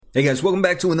Hey guys, welcome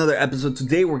back to another episode.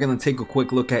 Today we're going to take a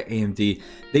quick look at AMD.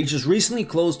 They just recently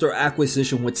closed their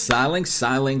acquisition with Xilinx.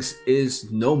 Xilinx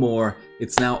is no more.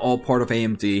 It's now all part of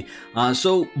AMD.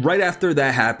 So right after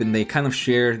that happened, they kind of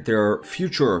shared their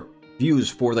future views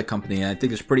for the company, and I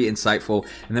think it's pretty insightful,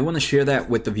 and I want to share that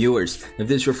with the viewers. If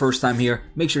this is your first time here,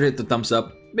 make sure to hit the thumbs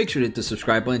up, make sure to hit the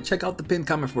subscribe button, check out the pinned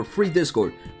comment for free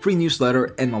Discord, free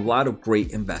newsletter, and a lot of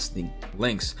great investing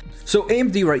links. So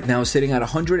AMD right now is sitting at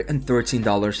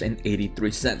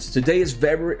 $113.83. Today is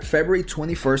February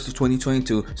 21st of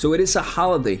 2022, so it is a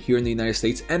holiday here in the United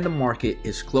States and the market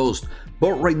is closed.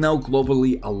 But right now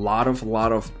globally, a lot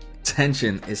of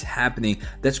tension is happening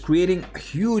that's creating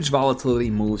huge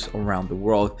volatility moves around the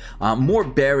world, more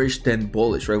bearish than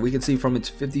bullish, right? We can see from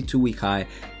its 52-week high,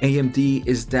 AMD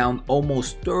is down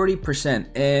almost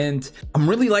 30%, and I'm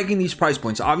really liking these price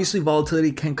points. Obviously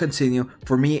volatility can continue.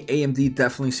 For me, AMD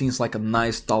definitely seems like a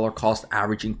nice dollar cost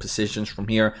averaging positions from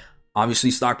here.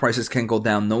 Obviously, stock prices can go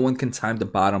down. No one can time the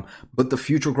bottom, but the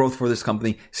future growth for this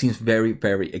company seems very,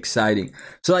 very exciting.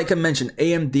 So like I mentioned,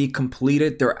 AMD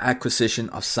completed their acquisition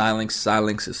of Xilinx.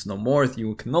 Xilinx is no more.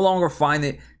 You can no longer find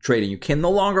it trading. You can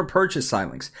no longer purchase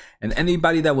Xilinx. And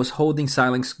anybody that was holding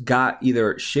Xilinx got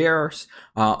either shares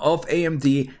of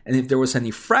AMD, and if there was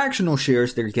any fractional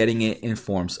shares, they're getting it in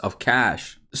forms of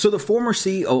cash. So the former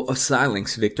CEO of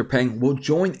Xilinx, Victor Peng, will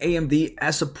join AMD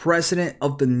as the president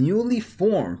of the newly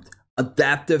formed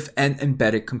Adaptive and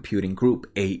Embedded Computing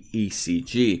Group,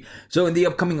 AECG. So in the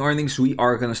upcoming earnings, we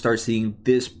are going to start seeing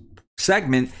this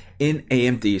segment in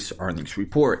AMD's earnings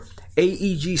report.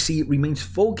 AEGC remains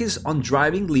focused on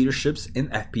driving leaderships in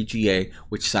FPGA,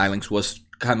 which Xilinx was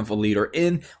kind of a leader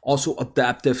in, also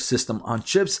adaptive system on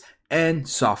chips, and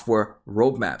software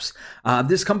roadmaps.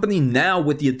 This company now,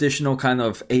 with the additional kind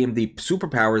of AMD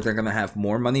superpower, they're going to have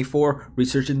more money for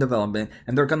research and development,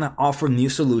 and they're going to offer new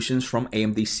solutions from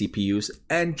AMD CPUs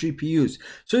and GPUs.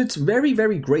 So it's very,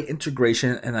 very great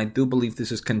integration, and I do believe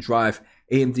this can drive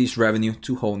AMD's revenue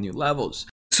to whole new levels.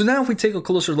 So now if we take a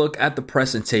closer look at the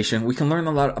presentation, we can learn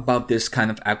a lot about this kind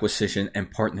of acquisition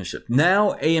and partnership.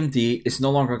 Now AMD is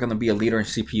no longer going to be a leader in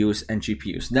CPUs and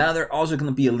GPUs. Now they're also going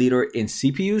to be a leader in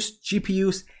CPUs,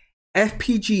 GPUs,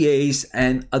 FPGAs,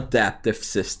 and adaptive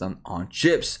system on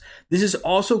chips. This is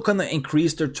also going to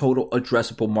increase their total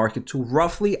addressable market to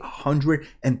roughly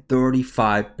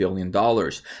 $135 billion.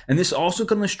 And this is also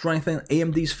going to strengthen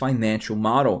AMD's financial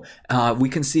model. We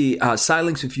can see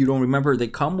Xilinx, if you don't remember, they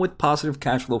come with positive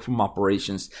cash flow from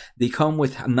operations. They come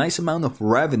with a nice amount of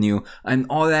revenue, and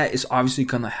all that is obviously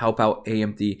going to help out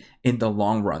AMD in the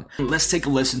long run. Let's take a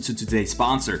listen to today's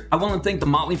sponsor. I want to thank The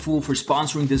Motley Fool for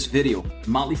sponsoring this video. The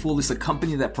Motley Fool is a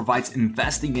company that provides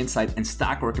investing insight and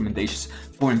stock recommendations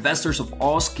for investors of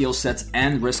all skill sets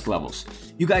and risk levels.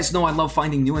 You guys know I love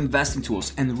finding new investing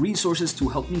tools and resources to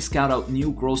help me scout out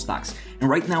new growth stocks. And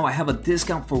right now I have a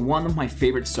discount for one of my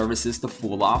favorite services The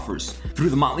Fool offers.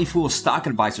 Through the Motley Fool Stock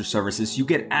Advisor services, you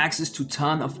get access to a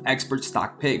ton of expert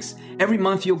stock picks. Every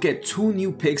month you'll get 2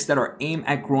 new picks that are aimed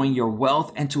at growing your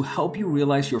wealth and to help you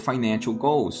realize your financial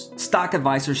goals. Stock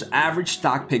Advisor's average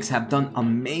stock picks have done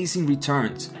amazing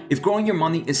returns. If growing your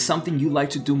money is something you'd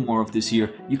like to do more of this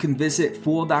year, you can visit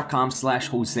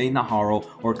fool.com/Jose Najarro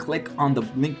or click on the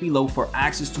link below for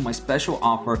access to my special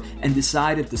offer and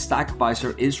decide if the Stock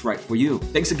Advisor is right for you.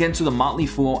 Thanks again to the Motley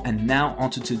Fool, and now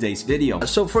onto today's video.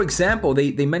 So for example,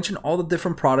 they mentioned all the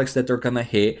different products that they're gonna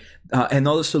hit and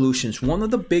all the solutions. One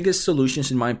of the biggest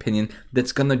solutions, in my opinion,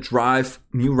 that's gonna drive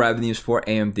new revenues for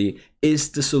AMD is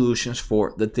the solutions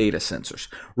for the data centers,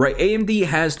 right? AMD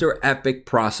has their EPYC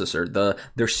processor,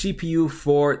 their CPU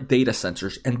for data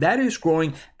centers, and that is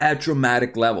growing at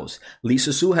dramatic levels.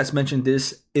 Lisa Su has mentioned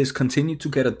this is continued to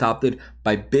get adopted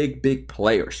by big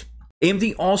players.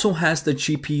 AMD also has the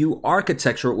GPU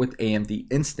architecture with AMD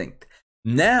Instinct.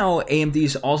 Now, AMD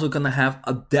is also going to have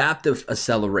adaptive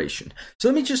acceleration. So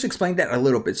let me just explain that a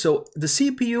little bit. So the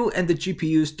CPU and the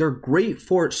GPUs, they're great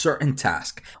for certain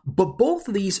tasks, but both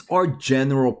of these are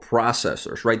general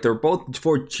processors, right? They're both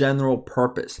for general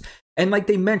purpose. And like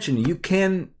they mentioned, you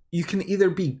can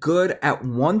either be good at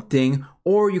one thing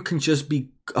or you can just be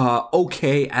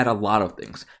okay at a lot of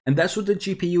things. And that's what the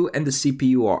GPU and the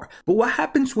CPU are. But what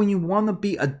happens when you want to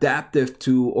be adaptive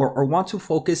to or want to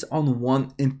focus on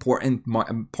one important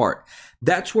part?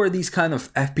 That's where these kind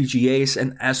of FPGAs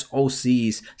and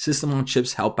SoCs, system on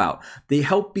chips, help out. They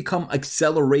help become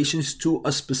accelerations to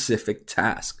a specific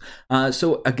task.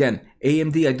 So again,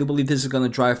 AMD, I do believe this is going to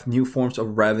drive new forms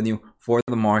of revenue for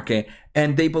the market,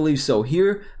 and they believe so.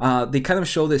 Here, they kind of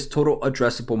show this total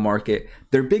addressable market.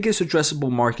 Their biggest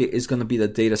addressable market is going to be the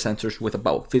data centers with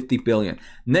about 50 billion.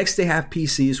 Next, they have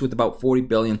PCs with about 40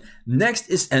 billion. Next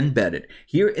is embedded.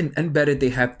 Here in embedded, they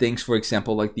have things, for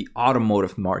example, like the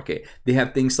automotive market. They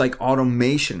have things like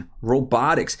automation,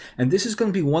 robotics, and this is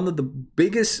going to be one of the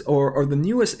biggest or the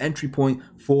newest entry point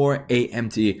for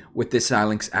AMD with this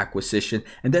Xilinx acquisition,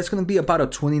 and that's going to be about a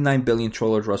 29 billion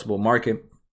total addressable market.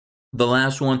 The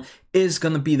last one is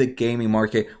going to be the gaming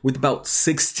market with about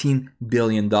 $16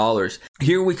 billion.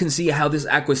 Here we can see how this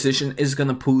acquisition is going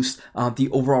to boost the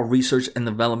overall research and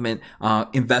development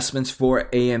investments for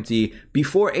AMD.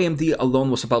 Before, AMD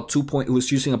alone was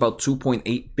using about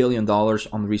 $2.8 billion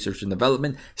on research and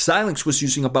development. Xilinx was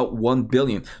using about $1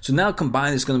 billion. So now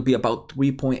combined is going to be about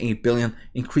 $3.8 billion,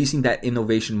 increasing that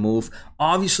innovation move.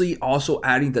 Obviously also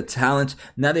adding the talent.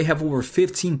 Now they have over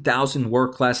 15,000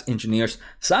 world-class engineers.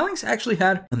 Xilinx actually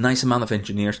had a nice amount of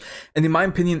engineers, and in my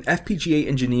opinion, FPGA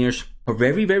engineers are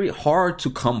very, very hard to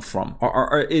come from.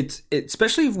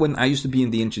 Especially when I used to be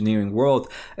in the engineering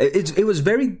world, it was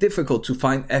very difficult to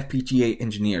find FPGA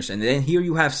engineers. And then here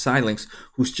you have Xilinx,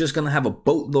 who's just going to have a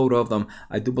boatload of them.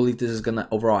 I do believe this is going to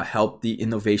overall help the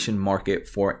innovation market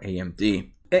for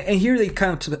AMD. And here they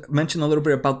kind of mention a little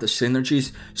bit about the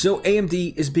synergies. So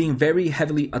AMD is being very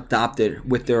heavily adopted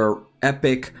with their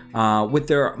EPYC, with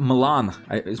their Milan.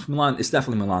 It's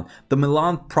definitely Milan. The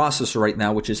Milan processor right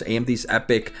now, which is AMD's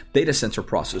EPYC data center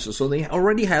processor. So they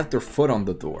already have their foot on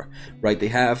the door, right? They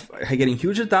have getting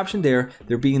huge adoption there.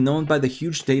 They're being known by the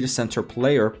huge data center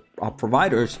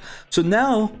providers. So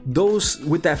now those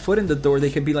with that foot in the door,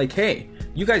 they can be like, hey,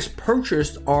 you guys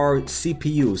purchased our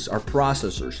CPUs, our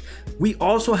processors. We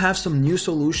also have some new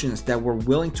solutions that we're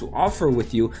willing to offer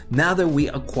with you now that we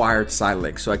acquired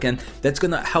Xilinx. So again, that's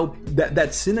going to help, that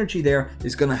synergy there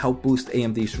is going to help boost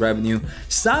AMD's revenue.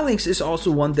 Xilinx is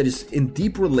also one that is in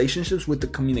deep relationships with the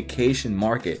communication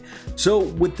market. So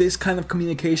with this kind of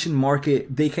communication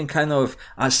market, they can kind of,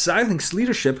 Xilinx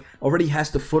leadership already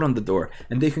has the foot on the door,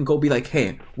 and they can go be like,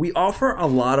 hey, we offer a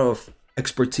lot of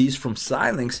expertise from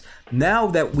Xilinx. Now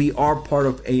that we are part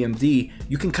of AMD,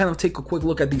 you can kind of take a quick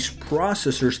look at these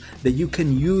processors that you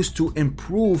can use to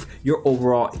improve your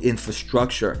overall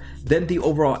infrastructure, then the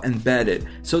overall embedded.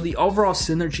 So the overall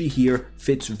synergy here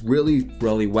fits really,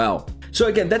 really well. So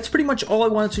again, that's pretty much all I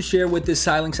wanted to share with this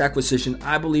Xilinx acquisition.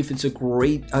 I believe it's a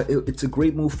great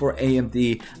move for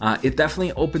AMD. It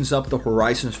definitely opens up the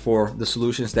horizons for the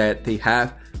solutions that they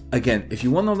have. Again, if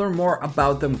you want to learn more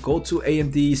about them, go to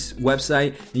AMD's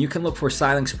website and you can look for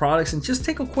Xilinx products and just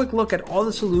take a quick look at all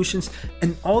the solutions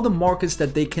and all the markets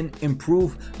that they can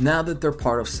improve now that they're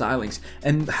part of Xilinx,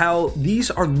 and how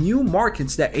these are new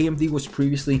markets that AMD was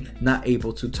previously not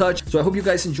able to touch. So I hope you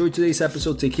guys enjoyed today's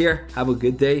episode. Take care, have a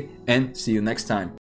good day, and see you next time.